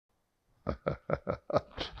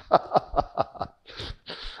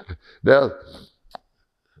Now,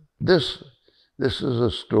 this is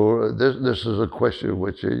a story. This is a question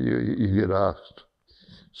which you get asked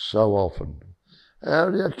so often. How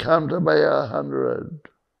do you come to be 100?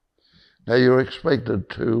 Now you're expected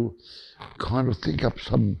to kind of think up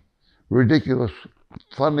some ridiculous,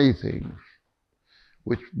 funny things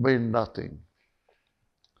which mean nothing.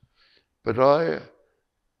 But I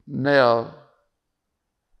now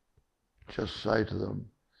just say to them,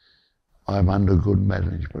 I'm under good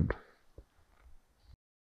management.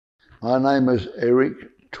 My name is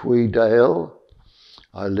Eric Tweedale.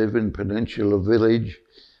 I live in Peninsula Village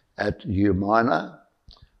at Umina.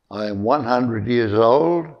 I am 100 years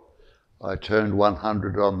old. I turned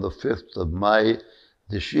 100 on the 5th of May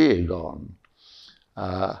this year gone.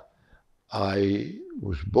 I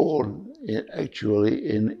was born actually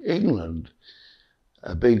in England,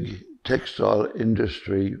 a big textile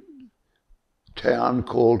industry town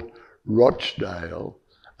called Rochdale,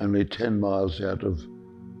 only 10 miles out of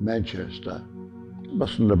Manchester. It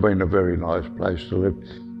mustn't have been a very nice place to live.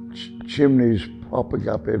 Chimneys popping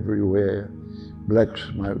up everywhere, black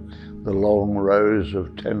smoke, the long rows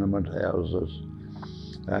of tenement houses,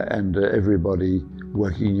 and everybody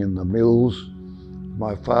working in the mills.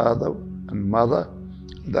 My father and mother,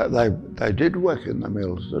 they did work in the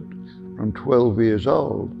mills from 12 years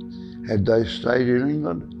old. Had they stayed in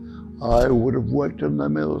England, I would have worked in the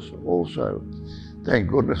mills also. Thank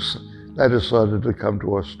goodness they decided to come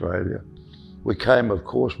to Australia. We came, of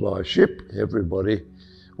course, by ship. Everybody,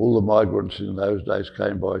 all the migrants in those days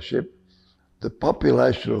came by ship. The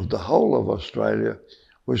population of the whole of Australia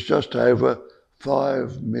was just over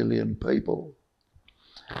 5 million people.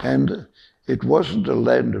 And it wasn't a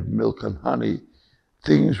land of milk and honey.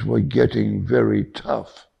 Things were getting very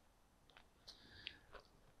tough.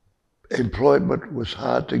 Employment was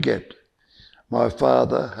hard to get. My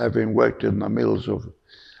father, having worked in the mills of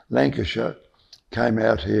Lancashire, came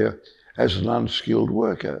out here as an unskilled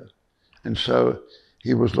worker. And so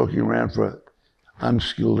he was looking around for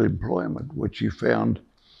unskilled employment, which he found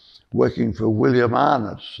working for William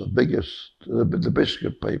Arnott's, the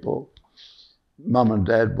biscuit people. Mum and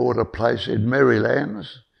Dad bought a place in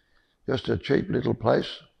Merrylands, just a cheap little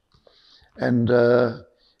place. And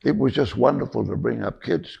it was just wonderful to bring up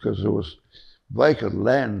kids because there was vacant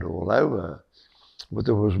land all over. But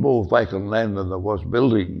there was more vacant land than there was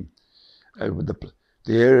building. The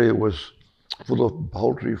area was full of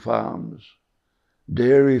poultry farms,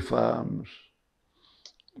 dairy farms,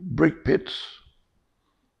 brick pits,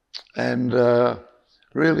 and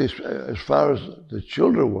really, as far as the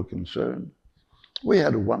children were concerned, we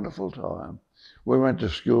had a wonderful time. We went to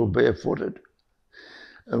school barefooted,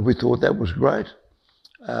 and we thought that was great.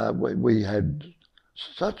 We had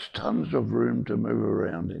such tons of room to move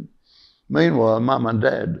around in. Meanwhile, Mum and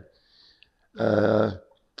Dad,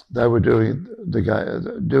 they were doing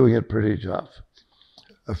it pretty tough.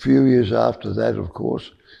 A few years after that, of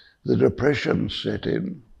course, the Depression set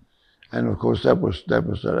in, and of course that was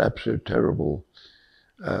an absolute terrible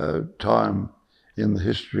time in the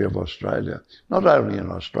history of Australia. Not only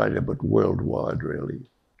in Australia, but worldwide, really.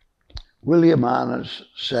 William Arnott's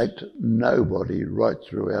sacked nobody right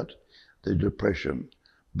throughout the Depression,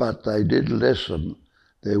 but they did lessen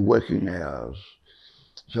their working hours.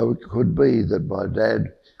 So it could be that my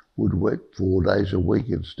dad would work 4 days a week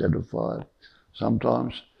instead of 5,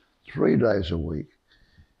 sometimes 3 days a week.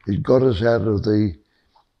 It got us out of the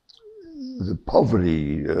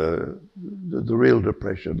poverty, the real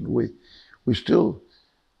depression. We still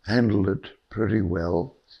handled it pretty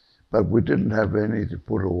well, but we didn't have any to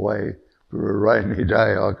put away for a rainy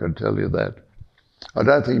day, I can tell you that. I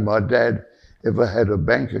don't think my dad ever had a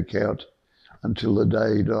bank account until the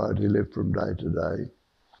day he died. He lived from day to day.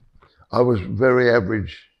 I was a very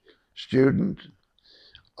average student.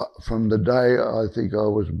 From the day I think I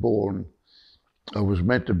was born, I was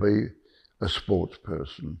meant to be a sports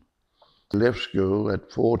person. I left school at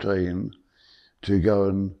 14 to go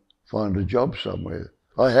and find a job somewhere.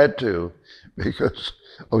 I had to, because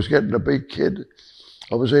I was getting a big kid.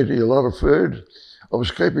 I was eating a lot of food. I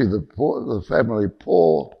was keeping the family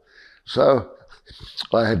poor. So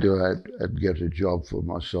I had to get a job for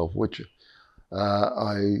myself, which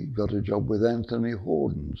I got a job with Anthony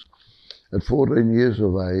Horden's. At 14 years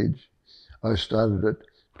of age, I started at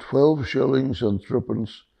 12 shillings and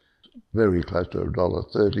threepence, very close to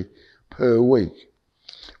 $1.30 per week.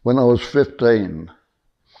 When I was 15,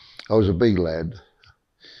 I was a big lad.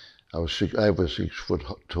 I was over 6 foot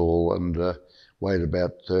tall and weighed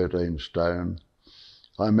about 13 stone.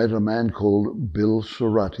 I met a man called Bill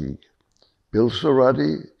Surratti. Bill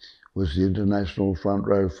Surratti was the international front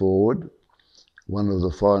row forward, one of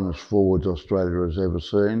the finest forwards Australia has ever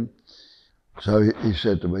seen. So he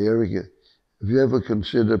said to me, Eric, have you ever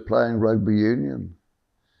considered playing rugby union?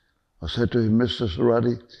 I said to him, Mr.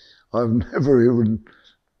 Sarati, I've never even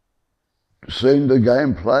seen the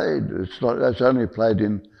game played. It's only played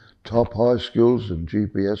in top high schools and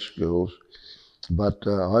GPS schools, but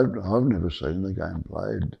I've never seen the game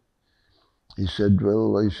played. He said,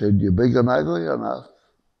 you're big and ugly enough.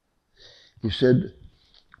 He said,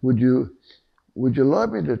 would you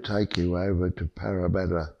like me to take you over to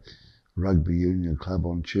Parramatta Rugby Union Club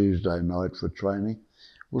on Tuesday night for training?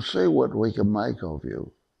 We'll see what we can make of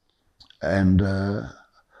you. And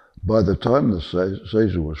by the time the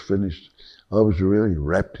season was finished, I was really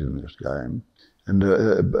wrapped in this game. And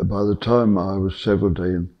by the time I was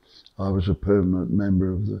 17, I was a permanent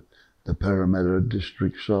member of the Parramatta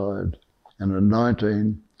district side. And at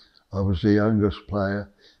 19, I was the youngest player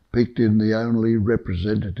picked in the only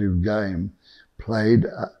representative game played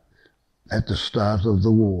at the start of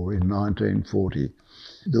the war in 1940.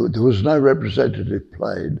 There was no representative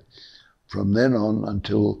played from then on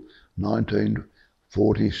until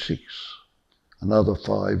 1946, another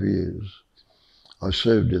 5 years. I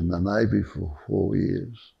served in the Navy for 4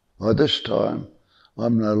 years. By this time,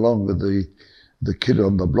 I'm no longer the kid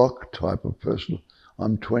on the block type of person.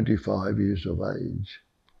 I'm 25 years of age,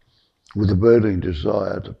 with a burning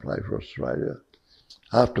desire to play for Australia.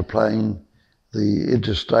 After playing the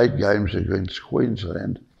interstate games against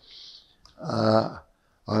Queensland, I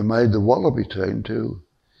made the Wallaby team to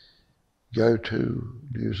go to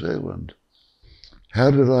New Zealand. How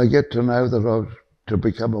did I get to know that I was to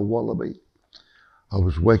become a Wallaby? I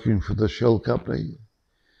was working for the Shell Company.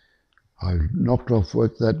 I knocked off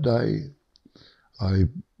work that day. I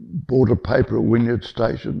bought a paper at Wynyard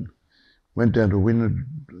Station, went down to Wynyard,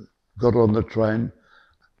 got on the train,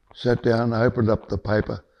 sat down, opened up the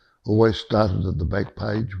paper, always started at the back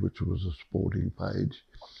page, which was a sporting page.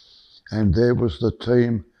 And there was the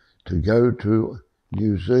team to go to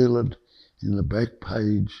New Zealand in the back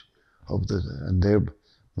page of and there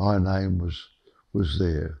my name was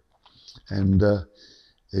there. And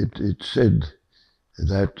it said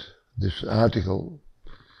that, this article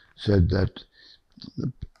said that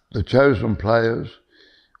the chosen players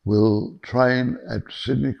will train at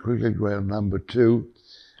Sydney Cricket Ground number 2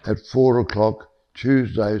 at 4 o'clock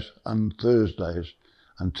Tuesdays and Thursdays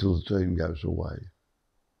until the team goes away.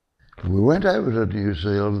 We went over to New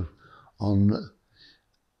Zealand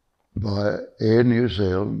by Air New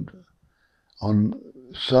Zealand on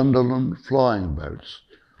Sunderland flying boats.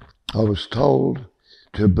 I was told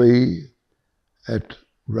to be at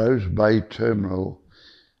Rose Bay Terminal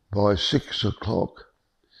by 6 o'clock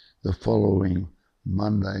the following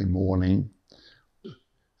Monday morning.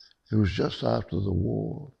 It was just after the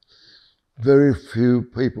war. Very few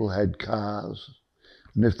people had cars,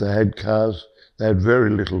 and if they had cars, they had very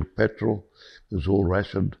little petrol. It was all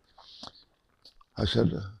rationed. I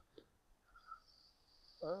said,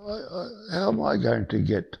 how am I going to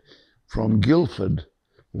get from Guildford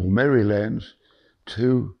or Merrylands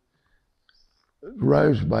to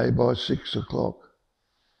Rose Bay by 6 o'clock?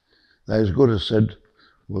 They as good as said,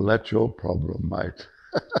 well, that's your problem, mate.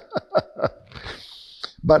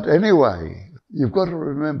 But anyway, you've got to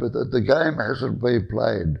remember that the game hasn't been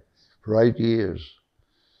played for 8 years.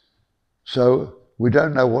 So we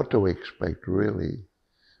don't know what to expect, really.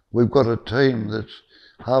 We've got a team that's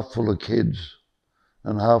half full of kids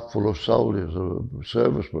and half full of soldiers or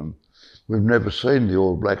servicemen. We've never seen the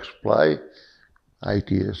All Blacks play. 8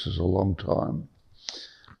 years is a long time.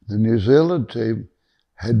 The New Zealand team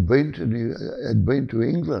had been to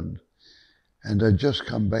England, and had just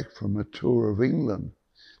come back from a tour of England.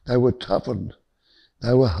 They were toughened.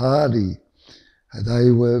 They were hardy.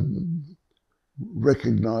 They were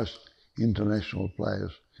recognised international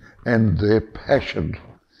players, and their passion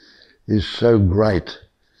is so great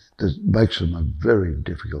that it makes them a very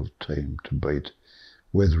difficult team to beat,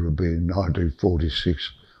 whether it be in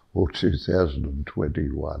 1946 or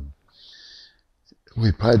 2021.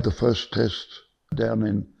 We played the first test down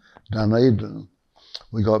in Dunedin.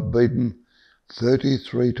 We got beaten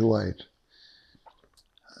 33-8.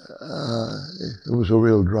 It was a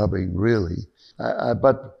real drubbing, really.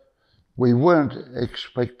 But we weren't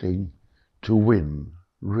expecting to win,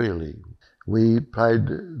 really. We played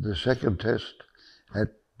the second test at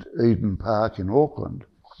Eden Park in Auckland,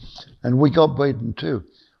 and we got beaten too,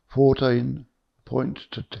 14 points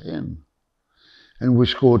to 10. And we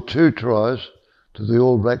scored 2 tries to the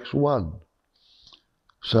All Blacks 1.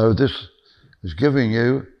 So this is giving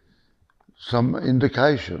you some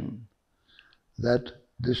indication that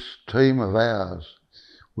this team of ours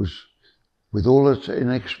was with all its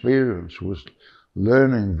inexperience, was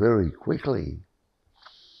learning very quickly.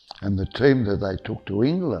 And the team that they took to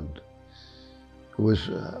England was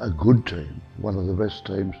a good team, one of the best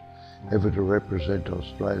teams ever to represent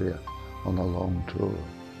Australia on a long tour.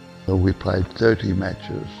 So we played 30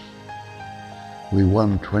 matches. We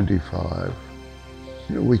won 25.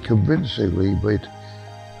 We convincingly beat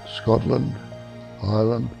Scotland,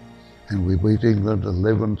 Ireland, and we beat England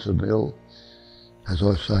 11-0. As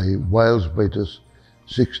I say, Wales beat us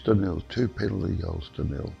 6-0, 2 penalty goals to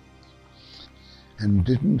nil. And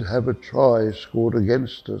didn't have a try scored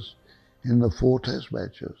against us in the 4 test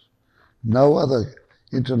matches. No other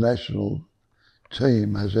international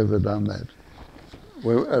team has ever done that.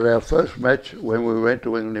 At our first match, when we went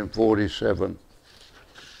to England in 47,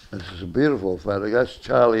 this is a beautiful photo, that's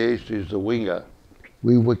Charlie Easties, the winger.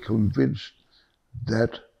 We were convinced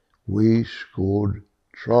that we scored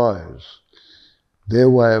tries. Their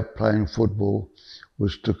way of playing football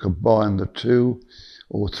was to combine the 2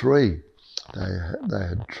 or 3. They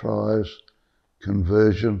had tries,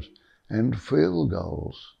 conversions, and field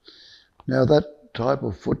goals. Now that type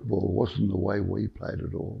of football wasn't the way we played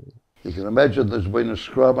at all. You can imagine there's been a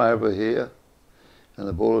scrum over here, and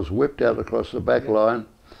the ball is whipped out across the back line.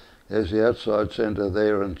 There's the outside centre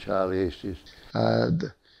there and Charlie Easties.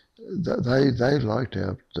 They liked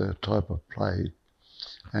our type of play.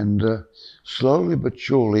 And slowly but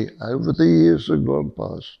surely, over the years that have gone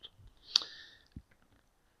past,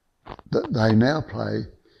 they now play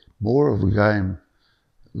more of a game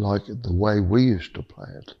like the way we used to play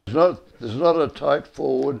it. There's not a tight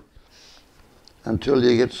forward until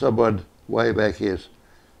you get someone way back here.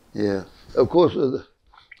 Yeah. Of course,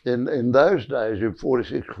 in those days, in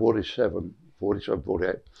 46, 47,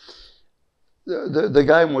 48, the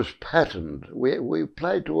game was patterned. We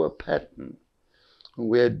played to a pattern.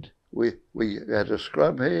 We had a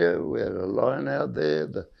scrum here, we had a line out there,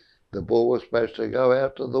 the ball was supposed to go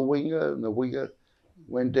out to the winger, and the winger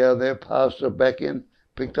went down there, passed it back in,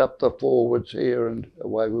 picked up the forwards here, and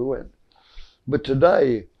away we went. But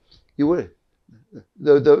today, the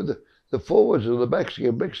forwards and the backs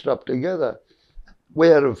get mixed up together. We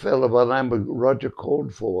had a fellow by the name of Roger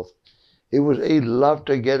Cornforth. He loved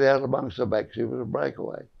to get out amongst the backs. He was a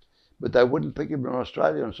breakaway. But they wouldn't pick him in the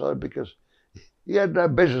Australian side because he had no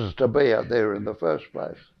business to be out there in the first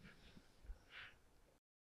place.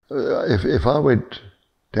 If I went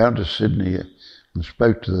down to Sydney and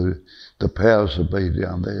spoke to the powers that be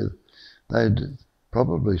down there, they'd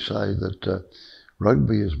probably say that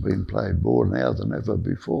rugby has been played more now than ever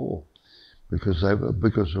before because of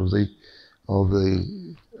the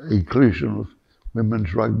inclusion of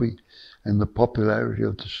women's rugby and the popularity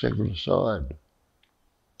of the second side.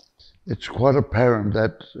 It's quite apparent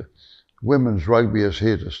that women's rugby is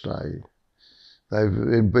here to stay.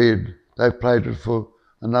 They've played it for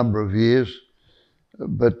a number of years,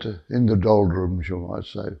 but in the doldrums, you might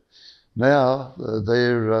say. Now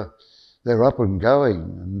they're up and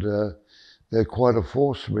going, and they're quite a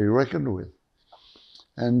force to be reckoned with.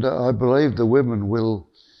 And I believe the women will.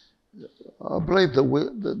 I believe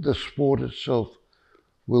that the sport itself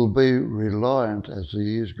will be reliant as the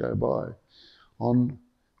years go by on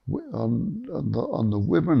the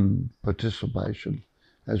women participation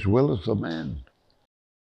as well as the men.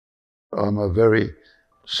 I'm a very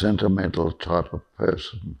sentimental type of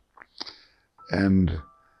person, and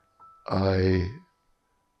I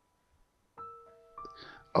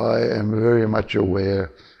am very much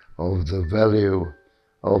aware of the value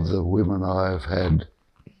of the women I have had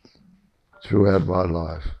throughout my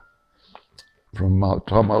life. From the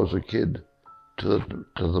time I was a kid to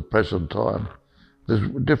the present time, there's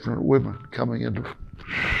different women coming into it,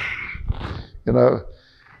 and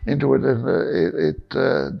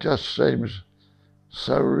it just seems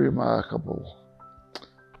so remarkable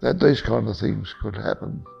that these kind of things could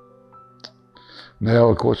happen. Now,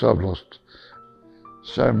 of course, I've lost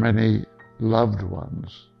so many loved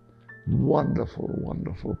ones, wonderful,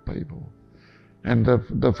 wonderful people. And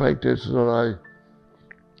the fact is that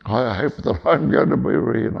I hope that I'm going to be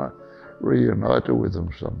reunited with them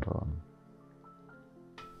sometime.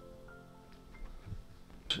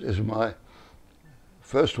 Is my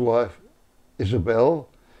first wife, Isabel,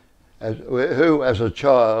 who as a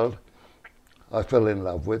child I fell in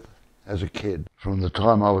love with as a kid. From the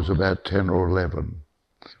time I was about 10 or 11,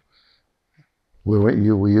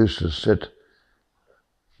 we used to sit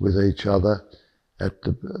with each other at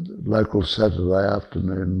the local Saturday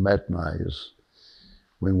afternoon matinees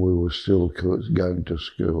when we were still going to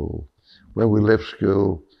school. When we left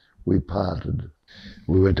school, we parted.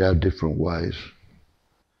 We went our different ways.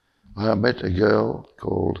 I met a girl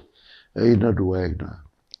called Enid Wagner,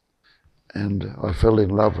 and I fell in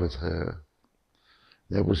love with her.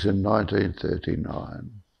 That was in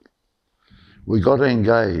 1939. We got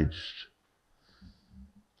engaged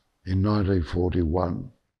in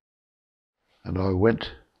 1941, and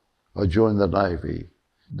I joined the Navy.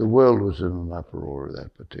 The world was in an uproar at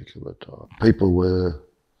that particular time. People were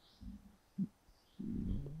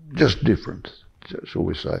just different, shall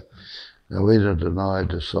we say. Now, Enid and I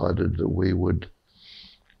decided that we would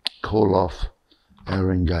call off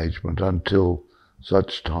our engagement until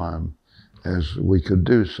such time as we could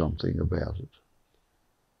do something about it.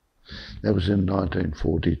 That was in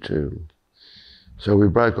 1942. So we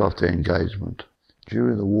broke off the engagement.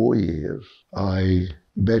 During the war years, I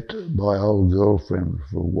met my old girlfriend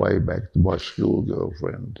from way back, my school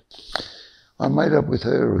girlfriend. I made up with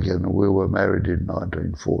her again, and we were married in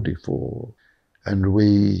 1944. And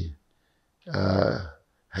we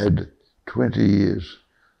had 20 years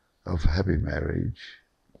of happy marriage.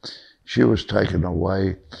 She was taken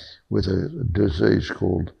away with a disease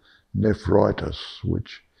called nephritis,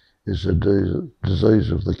 which is a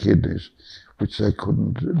disease of the kidneys, which they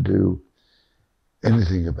couldn't do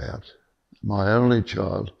anything about. My only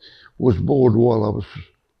child was born while I was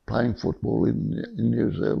playing football in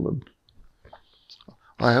New Zealand.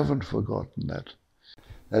 I haven't forgotten that.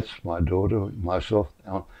 That's my daughter, myself.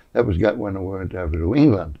 That was when I went over to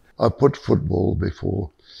England. I put football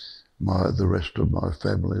before the rest of my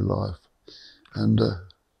family life. And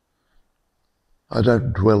I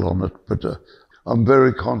don't dwell on it, but I'm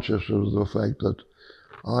very conscious of the fact that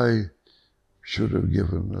I should have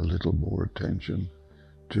given a little more attention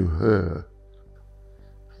to her.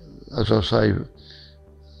 As I say,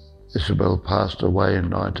 Isabel passed away in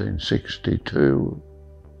 1962,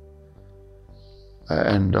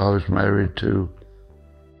 and I was married to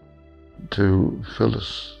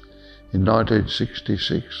Phyllis in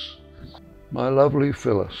 1966. My lovely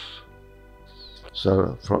Phyllis,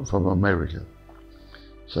 so from America.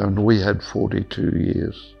 So we had 42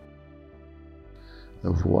 years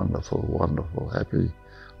of wonderful, wonderful, happy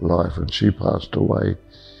life, and she passed away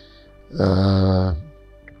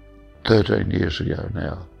 13 years ago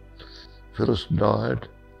now. Phyllis died,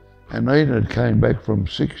 and Enid came back from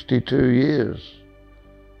 62 years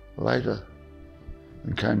later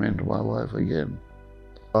and came into my life again.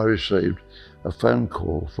 I received a phone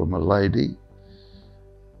call from a lady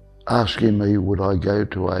asking me would I go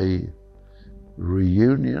to a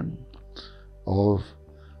reunion of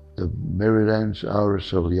the Merrylands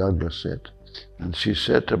RSL younger set. And she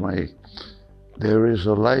said to me, there is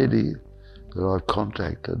a lady that I've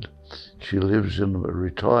contacted. She lives in a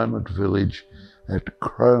retirement village at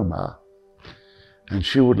Cromer, and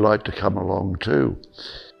she would like to come along too.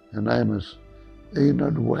 Her name is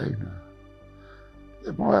Enid Wagner,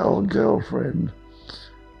 my old girlfriend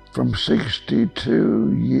from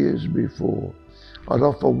 62 years before. I'd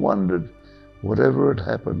often wondered whatever had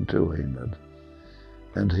happened to Enid,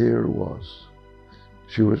 and here it was.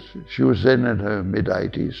 She was then in her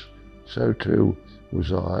mid-80s, so too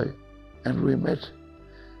was I, and we met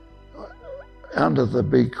under the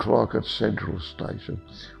big clock at Central Station,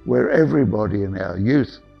 where everybody in our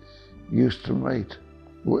youth used to meet.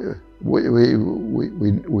 We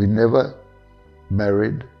never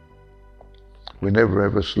married. We never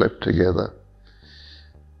ever slept together.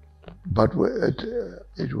 But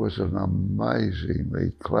it was an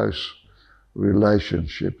amazingly close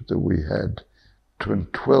relationship that we had.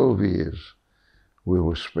 12 years we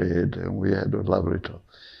were spared, and we had a lovely time.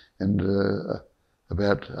 And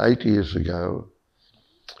about 8 years ago,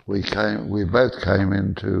 we both came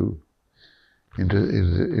into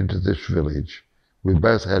this village. We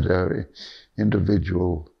both had our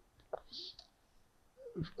individual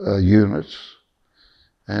units,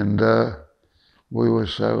 and we were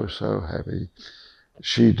so happy.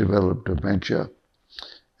 She developed dementia,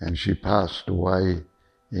 and she passed away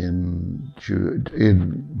in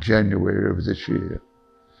January of this year.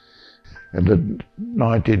 And at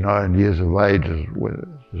 99 years of age,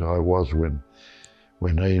 as I was when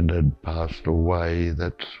Enid passed away,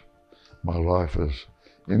 that my life is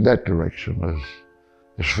in that direction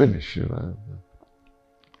is finished, you know.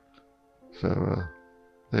 So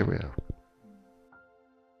there we are.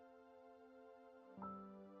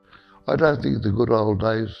 I don't think the good old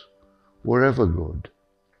days were ever good.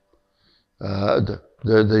 The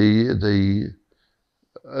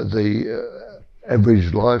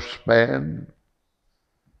average lifespan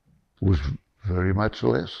was very much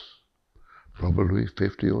less, probably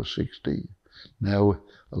 50 or 60. Now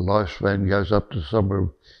a lifespan goes up to somewhere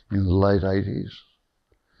in the late 80s.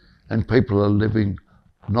 And people are living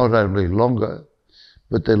not only longer,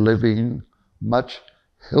 but they're living much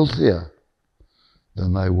healthier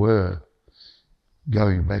than they were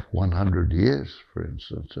going back 100 years, for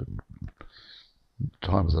instance, at the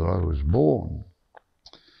time that I was born.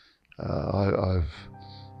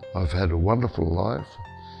 I've had a wonderful life,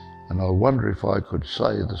 and I wonder if I could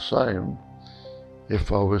say the same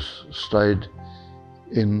if I was stayed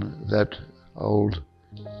in that old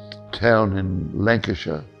town in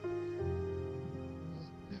Lancashire,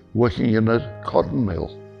 working in a cotton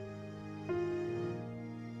mill.